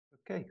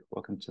Okay,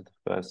 welcome to the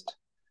first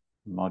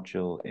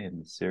module in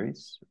the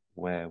series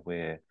where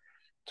we're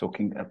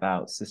talking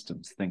about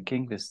systems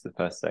thinking. This is the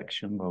first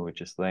section where we're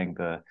just laying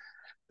the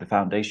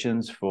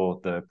foundations for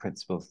the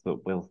principles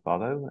that we'll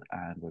follow,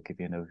 and we'll give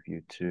you an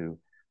overview to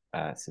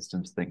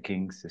systems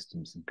thinking,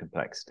 systems and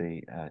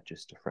complexity,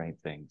 just to frame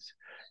things.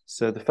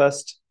 So the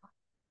first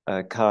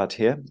card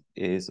here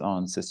is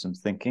on systems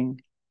thinking.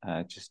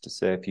 Just to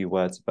say a few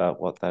words about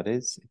what that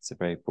is. It's a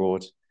very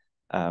broad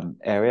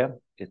area.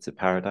 It's a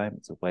paradigm.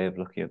 It's a way of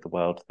looking at the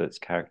world that's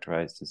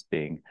characterized as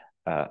being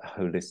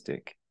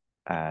holistic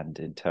and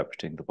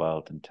interpreting the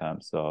world in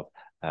terms of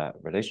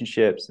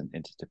relationships and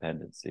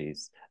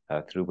interdependencies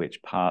through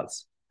which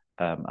parts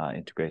are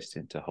integrated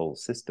into whole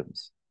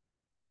systems.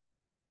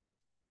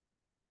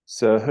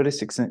 So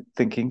holistic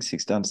thinking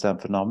seeks to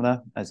understand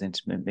phenomena as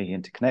intimately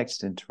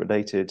interconnected,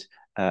 interrelated,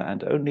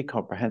 and only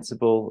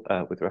comprehensible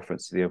with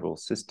reference to the overall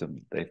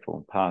system they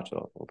form part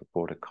of, or the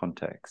broader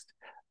context.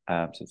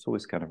 So it's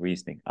always kind of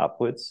reasoning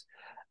upwards.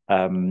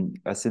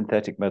 A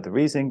synthetic mode of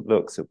reasoning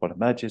looks at what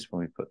emerges when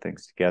we put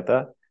things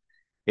together.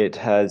 It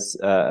has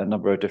a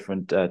number of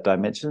different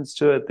dimensions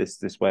to it.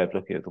 This way of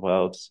looking at the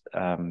world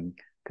can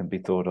be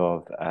thought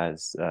of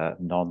as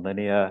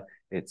non-linear.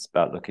 It's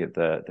about looking at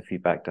the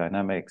feedback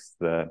dynamics,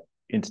 the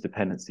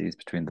interdependencies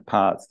between the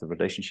parts, the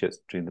relationships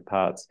between the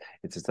parts.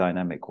 It's a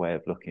dynamic way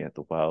of looking at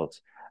the world,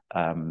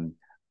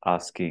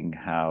 asking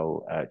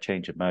how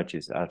change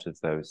emerges out of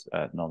those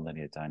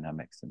non-linear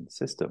dynamics in the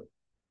system.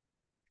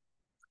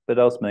 But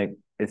ultimately,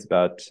 it's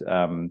about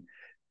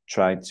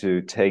trying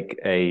to take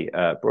a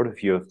broader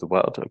view of the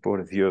world, a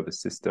broader view of a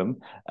system,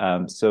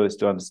 so as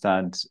to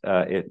understand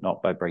it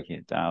not by breaking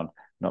it down,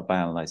 not by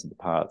analyzing the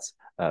parts,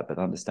 but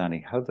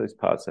understanding how those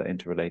parts are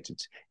interrelated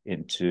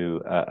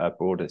into a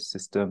broader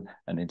system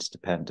and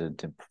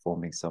interdependent in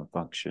performing some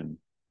function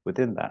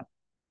within that.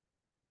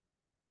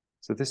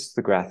 So this is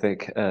the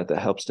graphic that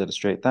helps to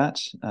illustrate that.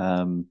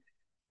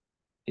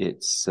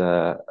 It's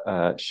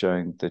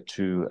showing the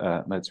two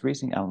modes of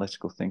reasoning,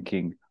 analytical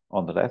thinking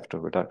on the left, or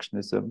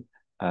reductionism,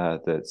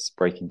 that's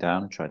breaking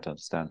down and trying to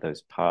understand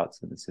those parts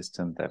in the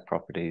system, their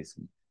properties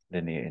and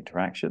linear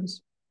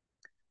interactions.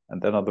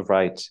 And then on the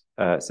right,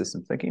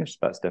 system thinking, which is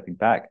about stepping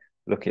back,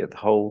 looking at the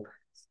whole,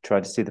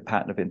 trying to see the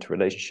pattern of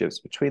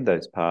interrelationships between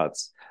those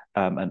parts,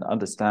 and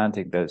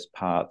understanding those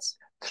parts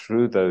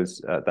through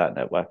those that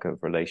network of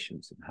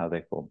relations and how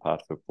they form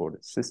part of a broader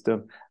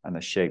system and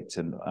are shaped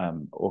and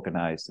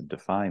organized and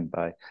defined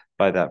by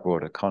that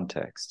broader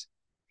context.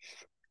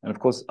 And of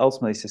course,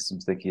 ultimately,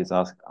 systems thinking is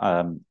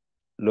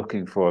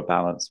looking for a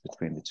balance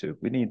between the two.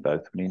 We need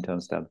both. We need to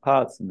understand the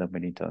parts, and then we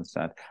need to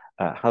understand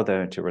how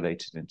they're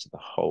interrelated into the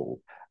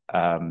whole.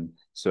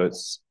 So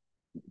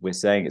we're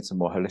saying it's a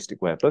more holistic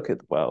way of looking at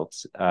the world,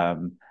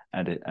 and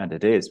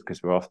it is,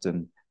 because we're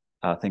often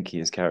thinking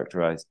is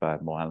characterized by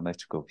a more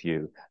analytical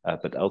view,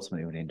 but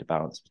ultimately we need a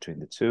balance between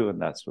the two, and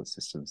that's what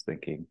systems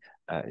thinking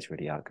is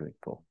really arguing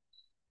for.